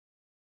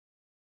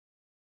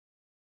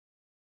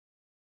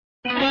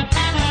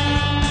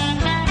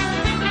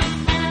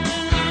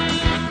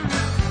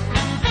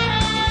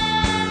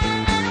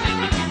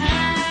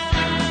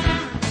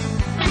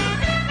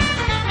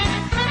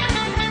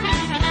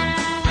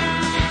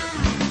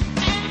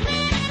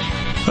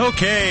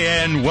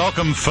Okay, and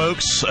welcome,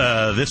 folks.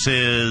 This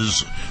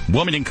is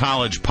Wilmington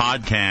College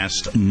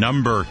Podcast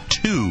number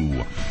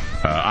 2.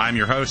 I'm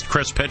your host,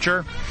 Chris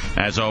Pitcher.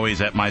 As always,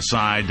 at my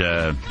side,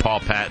 Paul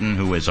Patton,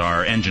 who is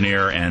our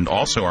engineer and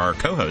also our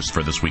co-host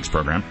for this week's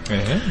program.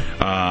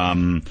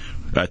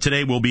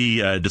 Today we'll be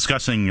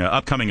discussing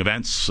upcoming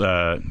events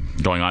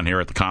going on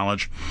here at the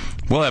college.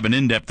 We'll have an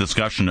in-depth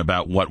discussion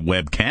about what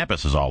Web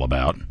Campus is all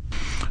about.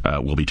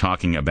 We'll be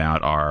talking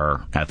about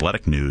our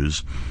athletic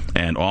news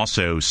and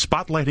also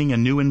spotlighting a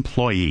new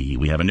employee.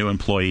 We have a new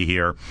employee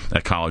here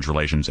at College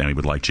Relations, and we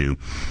would like to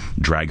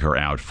drag her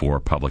out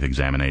for public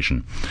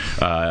examination.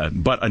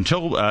 But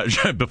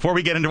before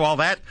we get into all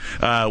that,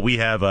 we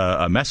have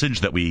a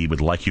message that we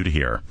would like you to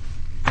hear.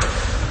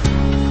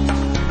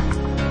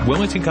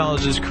 Wilmington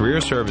College's Career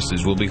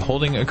Services will be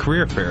holding a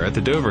career fair at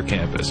the Dover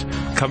campus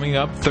coming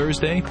up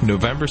Thursday,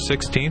 November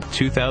 16th,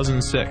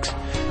 2006.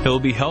 It will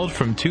be held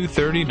from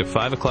 2:30 to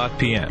 5 o'clock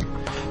p.m.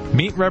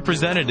 Meet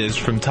representatives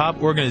from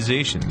top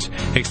organizations,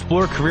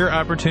 explore career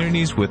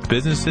opportunities with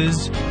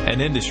businesses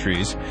and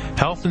industries,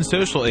 health and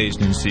social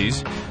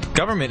agencies,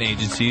 government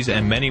agencies,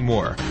 and many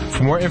more.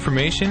 For more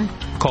information,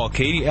 call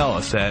Katie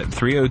Ellis at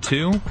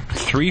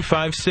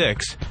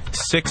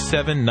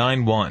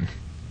 302-356-6791.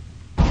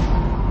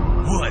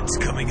 What's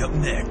coming up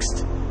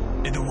next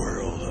in the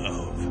world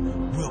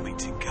of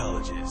Wilmington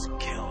College's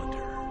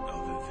calendar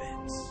of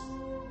events?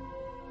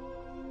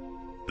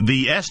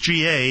 The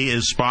SGA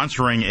is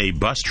sponsoring a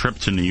bus trip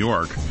to New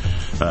York.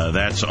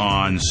 That's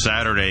on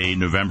Saturday,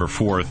 November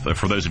 4th.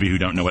 For those of you who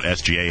don't know what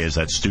SGA is,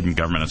 that's Student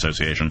Government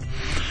Association.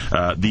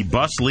 The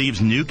bus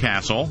leaves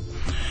Newcastle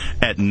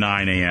at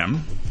 9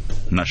 a.m.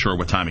 I'm not sure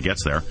what time it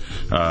gets there.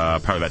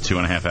 Probably about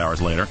 2.5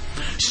 hours later.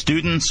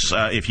 Students,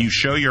 if you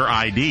show your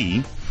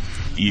ID,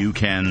 you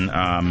can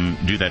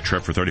do that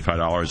trip for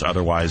 $35.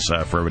 Otherwise,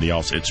 for everybody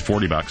else, it's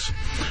 $40.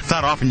 It's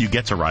not often you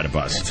get to ride a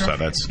bus, so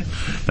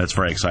that's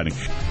very exciting.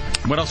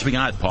 What else we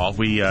got, Paul?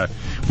 We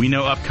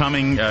know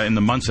upcoming in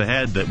the months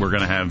ahead that we're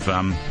going to have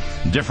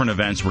different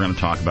events. We're going to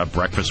talk about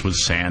Breakfast with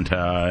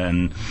Santa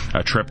and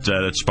a trip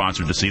that's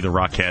sponsored to see the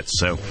Rockettes.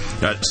 So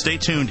stay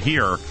tuned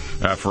here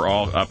for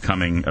all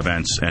upcoming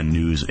events and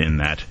news in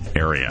that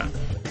area.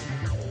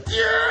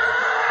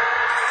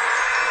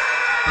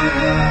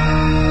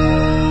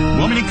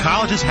 Wilmington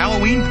College's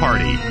Halloween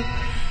party.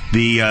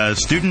 The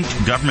Student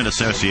Government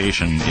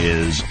Association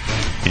is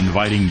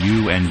inviting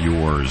you and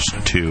yours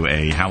to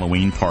a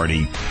Halloween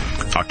party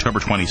October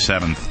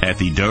 27th at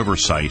the Dover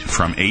site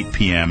from 8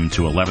 p.m.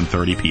 to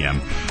 11:30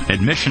 p.m.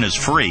 Admission is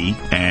free,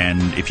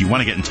 and if you want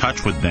to get in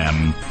touch with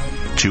them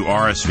to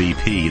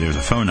RSVP, there's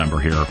a phone number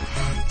here,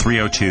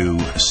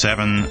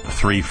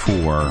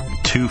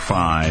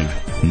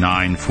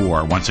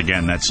 302-734-2594. Once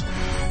again, that's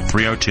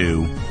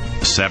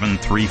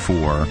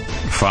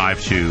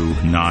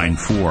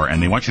 302-734-5294,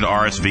 and they want you to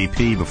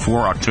RSVP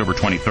before October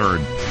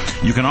 23rd.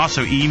 You can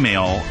also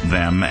email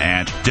them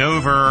at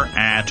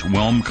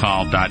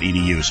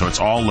dover@wilmcoll.edu, so it's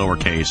all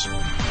lowercase,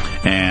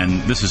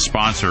 and this is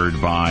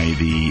sponsored by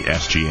the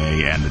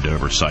SGA and the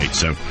Dover site.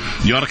 So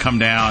you ought to come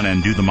down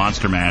and do the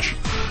Monster Mash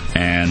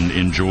and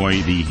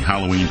enjoy the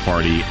Halloween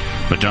party,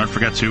 but don't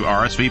forget to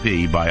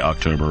RSVP by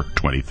October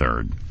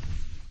 23rd.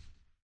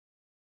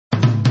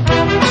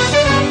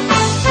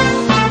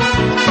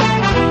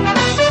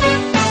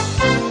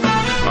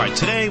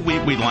 Today,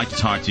 we'd like to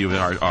talk to you.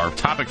 Our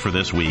topic for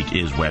this week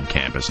is Web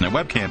Campus. Now,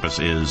 Web Campus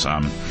is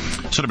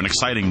sort of an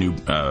exciting new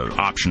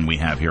option we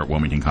have here at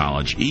Wilmington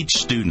College. Each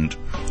student,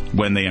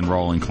 when they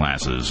enroll in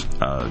classes,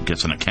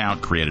 gets an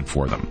account created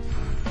for them.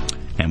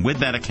 And with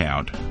that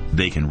account,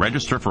 they can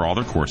register for all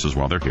their courses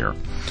while they're here,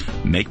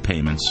 make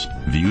payments,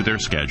 view their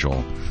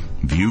schedule,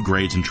 view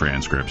grades and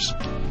transcripts,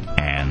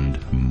 and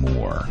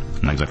more.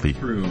 Not exactly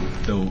through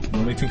the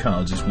Wilmington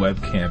College's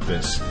Web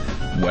Campus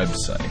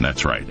website.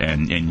 That's right.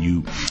 And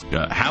you,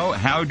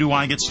 how do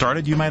I get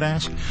started, you might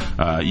ask?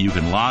 You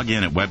can log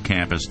in at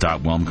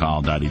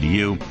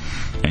webcampus.wilmcoll.edu,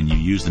 and you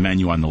use the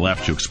menu on the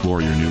left to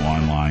explore your new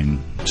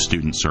online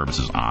student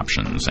services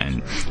options.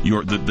 And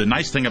the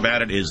nice thing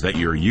about it is that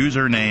your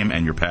username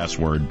and your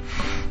password,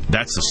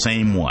 that's the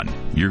same one.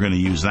 You're going to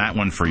use that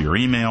one for your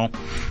email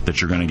that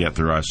you're going to get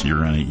through us.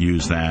 You're going to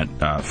use that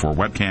for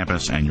Web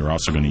Campus, and you're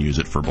also going to use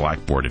it for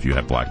Blackboard if you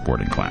have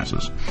Blackboard in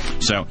classes.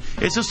 So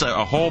it's just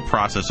a whole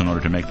process in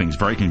order to make things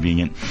very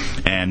convenient.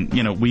 And,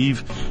 we've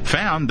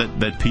found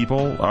that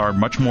people are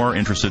much more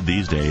interested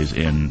these days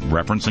in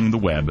referencing the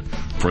web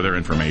for their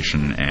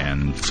information,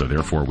 and so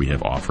therefore we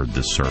have offered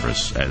this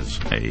service as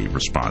a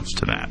response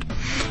to that.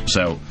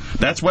 So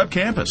that's Web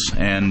Campus.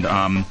 And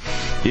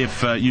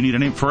if you need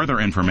any further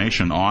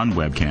information on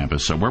Web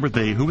Campus, who would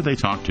they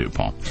talk to,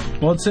 Paul?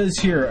 Well, it says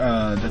here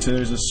that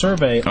there's a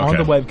survey on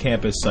the Web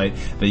Campus site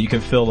that you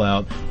can fill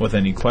out with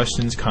any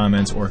questions,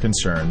 comments, or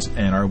concerns,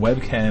 and our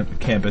Web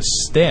Campus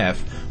staff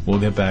will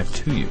get back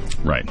to you.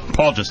 Right.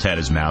 Paul just had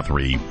his mouth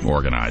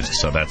reorganized,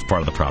 so that's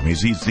part of the problem.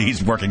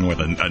 He's working with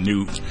a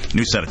new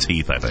set of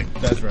teeth, I think.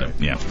 That's right.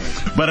 Yeah.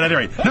 But at any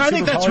rate, I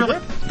think that's really.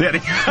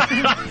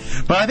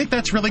 But I think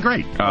that's really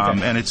great,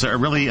 and it's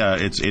really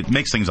it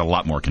makes things a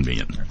lot more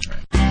convenient. That's right.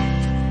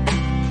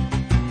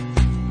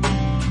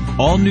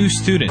 All new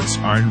students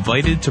are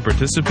invited to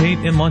participate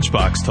in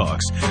Lunchbox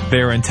Talks.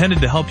 They are intended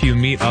to help you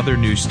meet other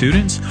new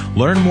students,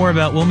 learn more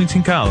about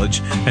Wilmington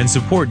College, and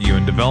support you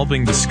in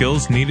developing the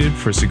skills needed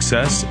for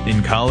success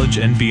in college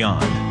and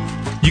beyond.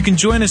 You can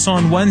join us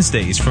on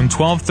Wednesdays from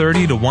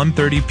 12:30 to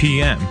 1:30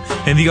 p.m.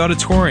 in the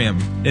auditorium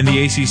in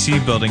the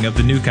ACC building of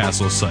the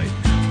Newcastle site.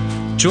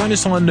 Join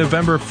us on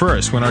November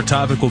 1st when our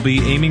topic will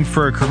be Aiming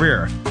for a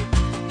Career,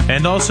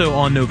 and also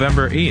on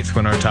November 8th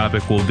when our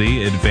topic will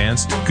be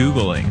Advanced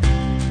Googling.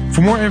 For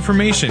more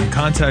information,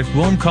 contact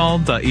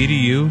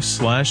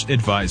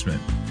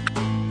wilmcoll.edu/advisement.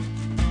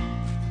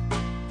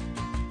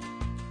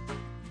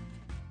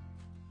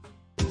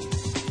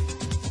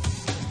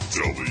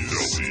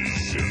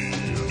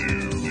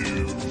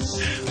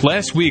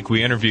 Last week,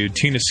 we interviewed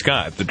Tina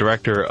Scott, the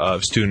Director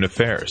of Student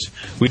Affairs.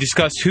 We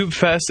discussed Hoop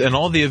Fest and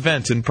all the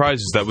events and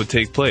prizes that would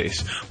take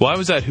place. Well, I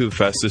was at Hoop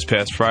Fest this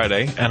past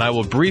Friday, and I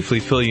will briefly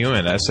fill you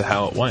in as to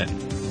how it went.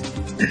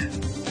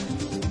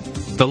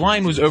 The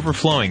line was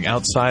overflowing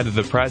outside of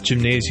the Pratt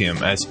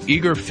Gymnasium as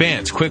eager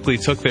fans quickly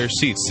took their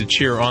seats to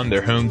cheer on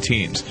their home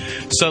teams.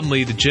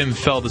 Suddenly, the gym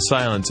fell to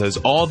silence as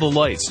all the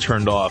lights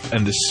turned off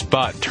and the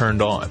spot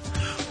turned on.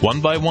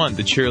 One by one,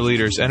 the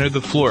cheerleaders entered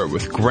the floor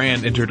with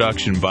grand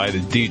introduction by the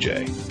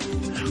DJ.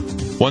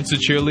 Once the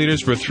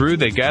cheerleaders were through,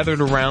 they gathered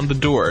around the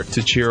door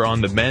to cheer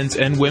on the men's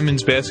and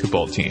women's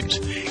basketball teams.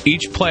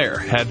 Each player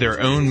had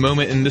their own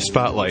moment in the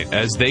spotlight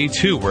as they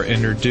too were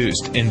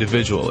introduced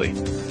individually.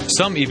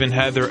 Some even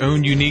had their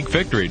own unique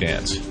victory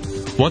dance.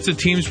 Once the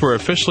teams were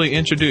officially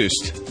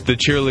introduced, the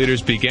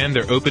cheerleaders began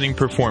their opening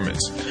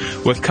performance.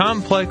 With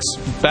complex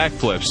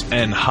backflips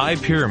and high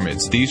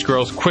pyramids, these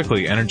girls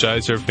quickly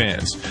energized their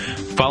fans.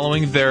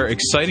 Following their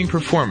exciting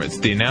performance,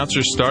 the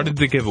announcers started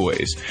the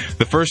giveaways.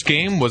 The first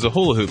game was a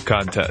hula hoop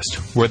contest,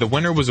 where the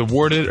winner was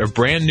awarded a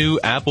brand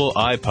new Apple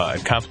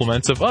iPod,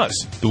 compliments of us,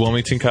 the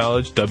Wilmington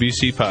College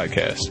WC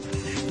Podcast.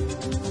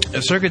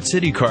 A Circuit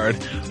City card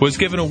was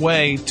given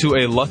away to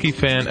a lucky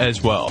fan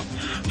as well.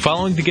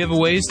 Following the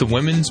giveaways, the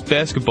women's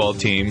basketball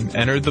team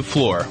entered the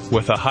floor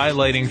with a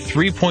highlighting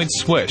three-point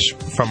swish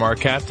from our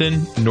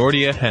captain,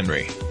 Nordia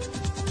Henry.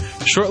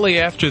 Shortly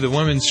after the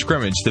women's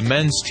scrimmage, the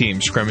men's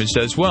team scrimmaged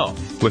as well.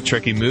 With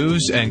tricky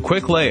moves and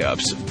quick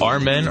layups,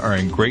 our men are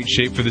in great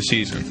shape for the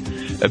season.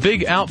 A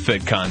big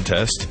outfit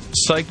contest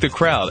psyched the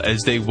crowd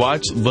as they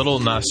watched little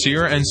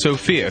Nasir and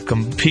Sophia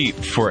compete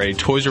for a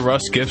Toys R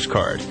Us gift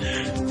card.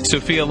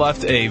 Sophia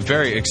left a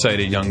very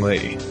excited young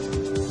lady.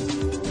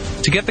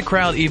 To get the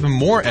crowd even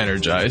more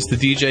energized, the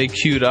DJ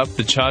queued up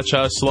the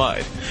Cha-Cha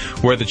Slide,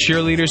 where the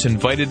cheerleaders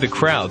invited the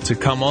crowd to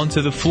come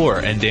onto the floor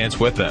and dance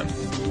with them.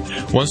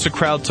 Once the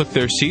crowd took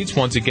their seats,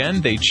 once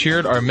again, they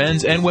cheered our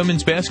men's and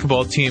women's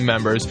basketball team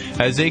members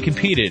as they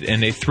competed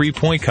in a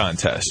three-point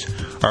contest.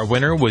 Our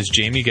winner was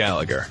Jamie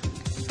Gallagher.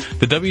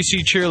 The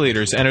WC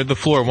cheerleaders entered the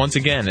floor once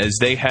again as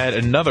they had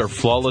another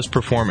flawless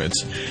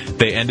performance.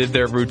 They ended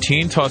their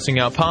routine tossing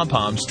out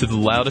pom-poms to the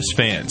loudest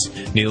fans.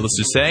 Needless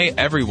to say,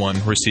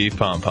 everyone received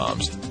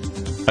pom-poms.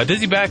 A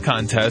dizzy bat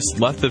contest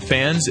left the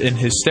fans in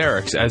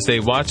hysterics as they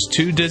watched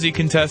two dizzy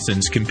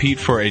contestants compete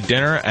for a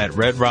dinner at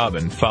Red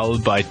Robin,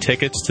 followed by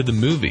tickets to the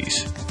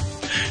movies.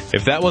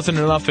 If that wasn't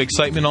enough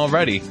excitement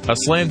already, a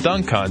slam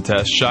dunk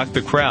contest shocked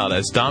the crowd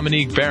as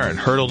Dominique Barron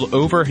hurtled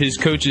over his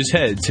coach's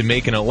head to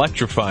make an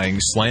electrifying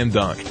slam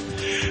dunk.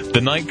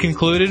 The night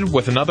concluded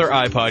with another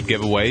iPod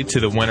giveaway to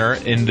the winner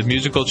in the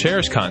musical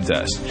chairs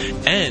contest,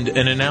 and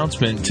an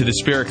announcement to the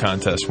spirit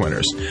contest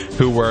winners,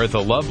 who were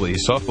the lovely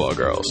softball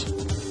girls.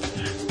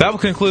 That will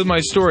conclude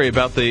my story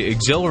about the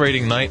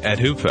exhilarating night at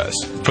Hoop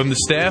Fest. From the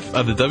staff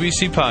of the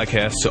WC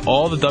Podcast to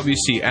all the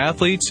WC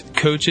athletes,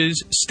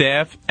 coaches,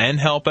 staff, and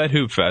help at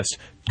Hoop Fest,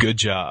 good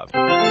job.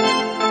 And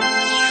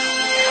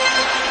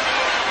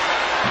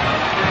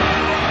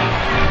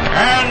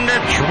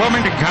it's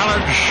Wilmington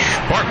College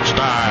sports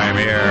time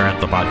here at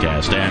the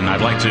podcast. And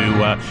I'd like to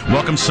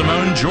welcome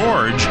Simone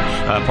George,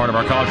 part of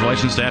our college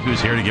relations staff, who's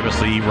here to give us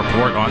the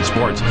report on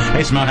sports.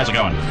 Hey, Simone, how's it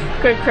going?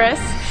 Good, Chris.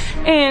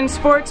 In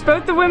sports,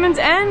 both the women's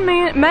and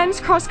men's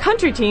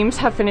cross-country teams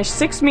have finished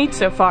 6 meets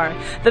so far.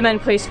 The men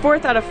placed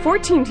 4th out of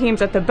 14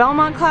 teams at the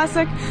Belmont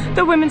Classic.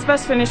 The women's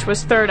best finish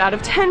was 3rd out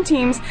of 10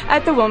 teams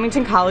at the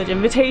Wilmington College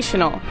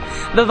Invitational.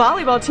 The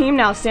volleyball team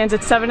now stands at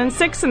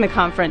 7-6 in the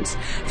conference.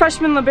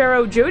 Freshman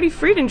libero Jody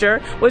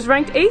Friedinger was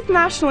ranked 8th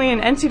nationally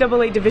in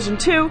NCAA Division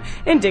II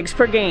in digs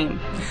per game.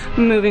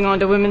 Moving on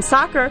to women's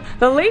soccer,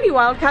 the Lady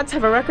Wildcats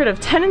have a record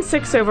of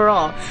 10-6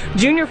 overall.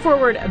 Junior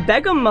forward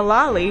Begum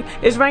Malali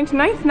is ranked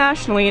 9th nationally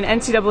in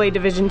NCAA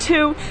Division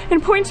II in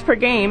points per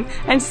game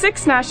and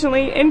 6th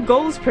nationally in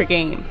goals per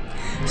game.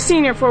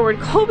 Senior forward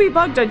Colby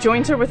Bugda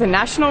joins her with a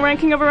national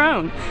ranking of her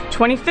own,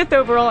 25th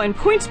overall in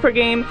points per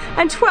game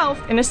and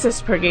 12th in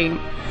assists per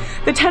game.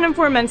 The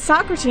 10-4 men's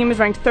soccer team is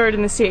ranked 3rd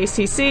in the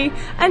CACC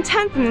and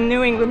 10th in the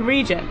New England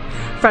region.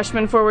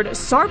 Freshman forward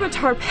Sarba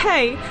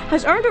Tarpey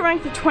has earned a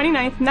rank of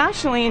 29th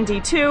nationally in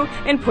D2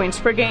 in points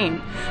per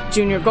game.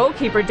 Junior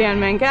goalkeeper Dan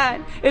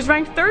Mangat is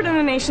ranked 3rd in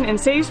the nation in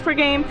saves per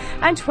game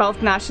and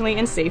 12th nationally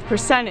in save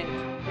percentage.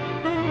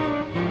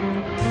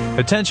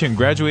 Attention,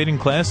 graduating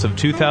class of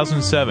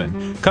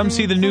 2007. Come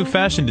see the new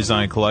fashion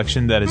design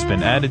collection that has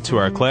been added to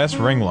our class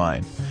ring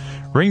line.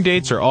 Ring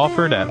dates are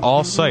offered at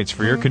all sites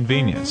for your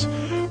convenience.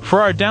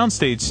 For our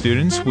downstate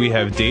students, we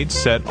have dates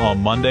set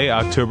on Monday,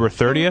 October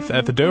 30th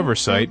at the Dover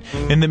site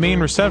in the main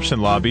reception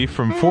lobby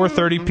from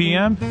 4:30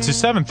 p.m. to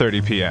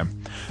 7:30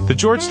 p.m. The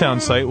Georgetown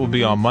site will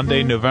be on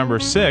Monday, November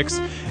 6th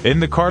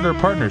in the Carter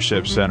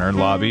Partnership Center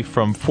lobby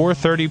from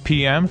 4:30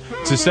 p.m.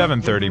 to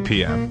 7:30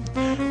 p.m.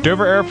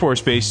 Dover Air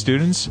Force Base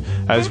students,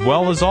 as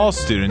well as all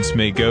students,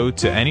 may go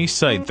to any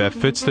site that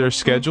fits their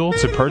schedule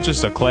to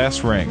purchase a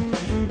class ring.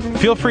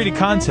 Feel free to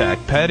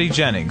contact Patty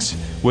Jennings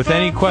with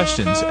any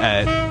questions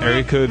at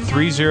area code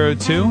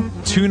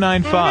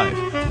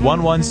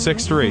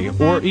 302-295-1163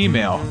 or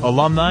email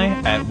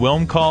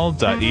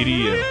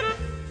alumni@wilmcall.edu.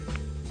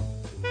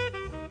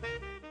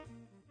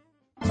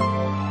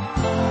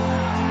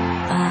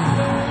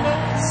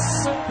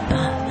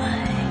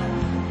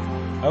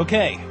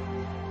 Okay.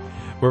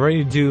 We're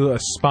ready to do a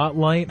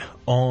spotlight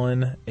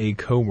on a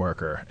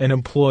coworker, an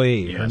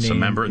employee. Yes,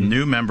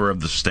 new member of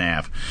the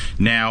staff.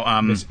 Now,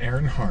 Miss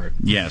Erin Hart.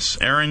 Yes,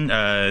 Erin,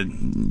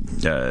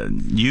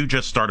 you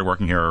just started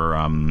working here,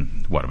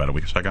 about a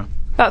week ago?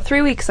 About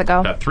 3 weeks ago.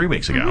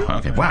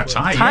 Okay, wow,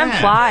 time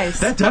flies.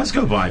 That does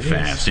go by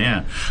fast,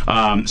 yeah.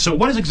 So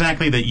what is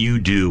exactly that you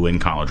do in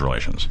college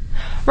relations?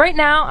 Right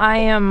now, I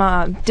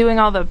am doing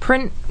all the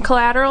print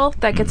collateral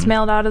that gets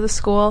mailed out of the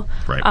school.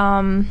 Right.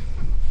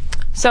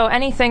 So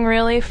anything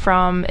really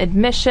from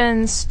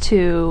admissions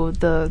to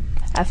the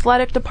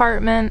athletic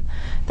department,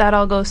 that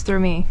all goes through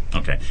me.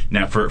 Okay.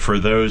 Now, for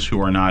those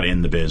who are not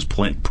in the biz,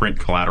 print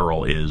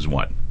collateral is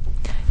what?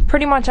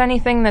 Pretty much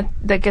anything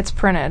that gets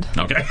printed.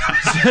 Okay.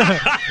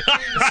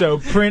 So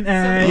print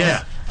ads.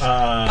 Yeah.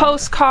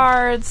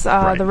 Postcards,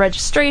 Right. the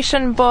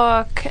registration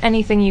book,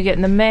 anything you get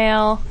in the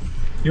mail.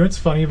 You know what's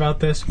funny about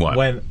this? What?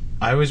 When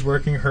I was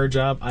working her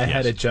job, I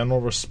had Yes. a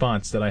general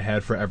response that I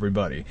had for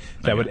everybody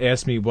that would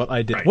ask me what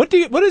I did. Right. What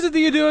is it that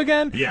you do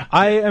again? Yeah.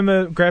 I am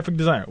a graphic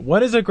designer.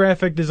 What is a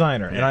graphic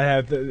designer? And I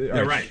have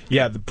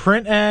the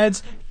print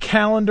ads,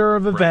 calendar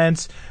of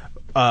events,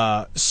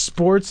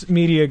 sports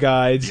media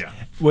guides,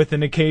 with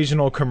an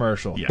occasional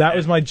commercial. Yeah. That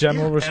was my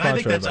general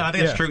response. And I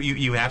think that's true.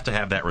 You have to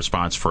have that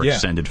response for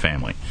extended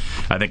family.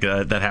 I think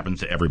that happens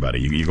to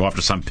everybody. You go off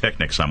to some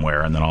picnic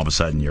somewhere, and then all of a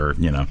sudden you're,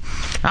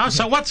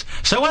 so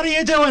what are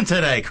you doing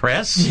today,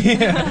 Chris?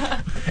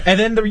 Yeah. And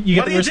then you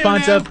get the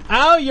response of,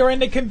 you're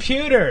into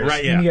computers.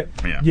 Right,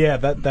 yeah.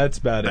 That's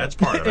about it. That's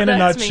part of it. In a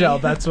That's nutshell,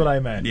 me. that's what I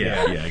meant.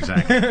 Yeah,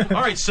 exactly.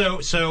 All right, so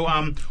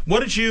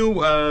what did you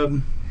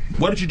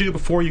do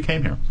before you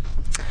came here?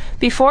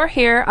 Before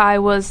here, I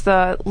was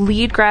the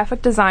lead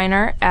graphic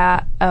designer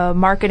at a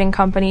marketing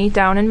company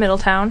down in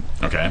Middletown.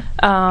 Okay.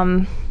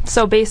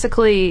 So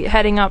basically,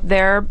 heading up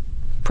their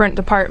print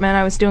department,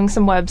 I was doing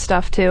some web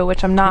stuff too,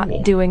 which I'm not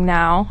doing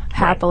now,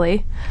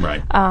 happily.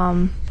 Right.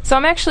 So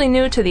I'm actually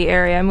new to the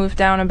area. I moved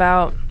down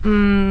about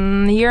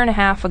a year and a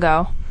half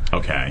ago.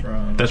 Okay.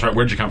 That's right.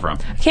 Where did you come from?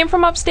 I came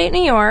from upstate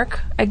New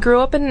York. I grew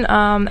up in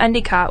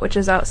Endicott, which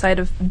is outside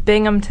of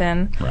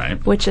Binghamton,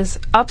 which is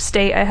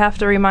upstate. I have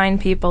to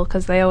remind people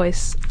because I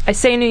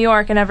say New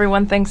York and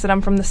everyone thinks that I'm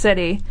from the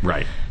city.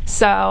 Right.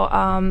 So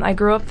I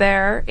grew up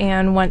there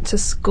and went to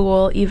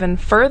school even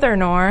further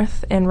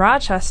north in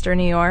Rochester,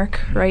 New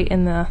York, right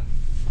in the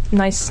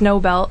nice snow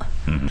belt.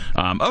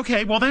 Mm-hmm.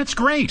 Okay, well, that's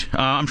great.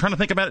 I'm trying to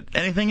think about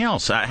anything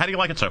else. How do you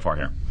like it so far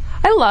here?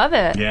 I love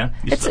it. Yeah?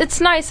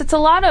 It's nice. It's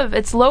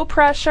it's low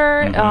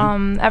pressure.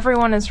 Mm-hmm.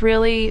 Everyone is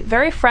really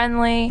very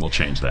friendly. We'll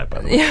change that,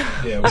 by the way.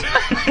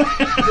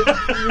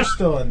 We're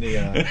still in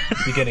the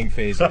beginning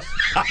phases.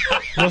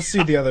 We'll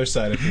see the other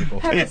side of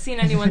people. I haven't seen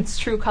anyone's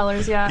true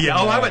colors yet. Yeah,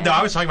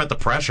 I was talking about the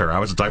pressure. I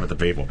wasn't talking about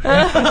the people.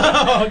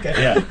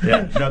 Okay.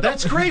 Yeah. No,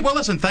 that's great. Well,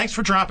 listen, thanks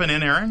for dropping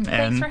in, Erin.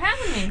 Thanks for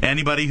having me.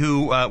 Anybody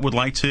who would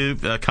like to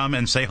come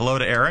and say hello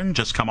to Erin,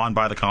 just come on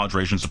by the College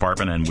Relations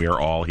Department, and we're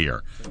all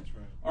here.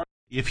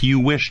 If you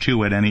wish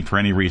to, for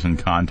any reason,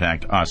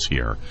 contact us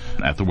here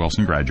at the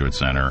Wilson Graduate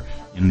Center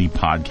in the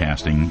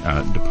podcasting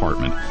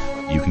department,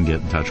 you can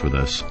get in touch with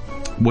us.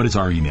 What is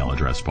our email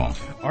address, Paul?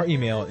 Our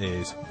email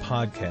is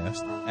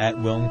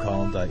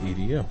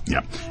podcast@wilmcall.edu.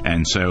 Yeah.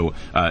 And so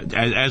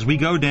as we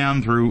go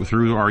down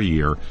through our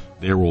year,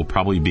 there will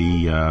probably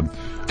be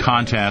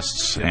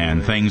contests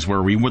and things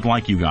where we would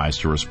like you guys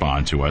to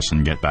respond to us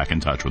and get back in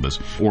touch with us.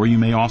 Or you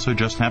may also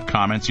just have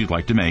comments you'd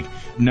like to make.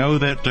 Know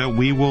that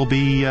we will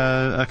be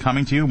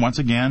coming to you once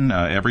again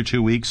every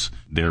 2 weeks.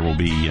 There will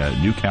be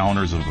new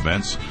calendars of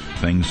events,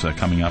 things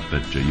coming up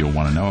that you'll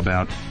want to know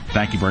about.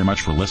 Thank you very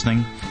much for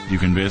listening. You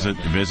can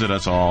visit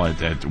us all at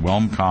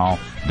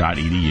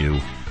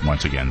wilmcall.edu.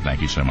 Once again,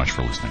 thank you so much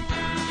for listening.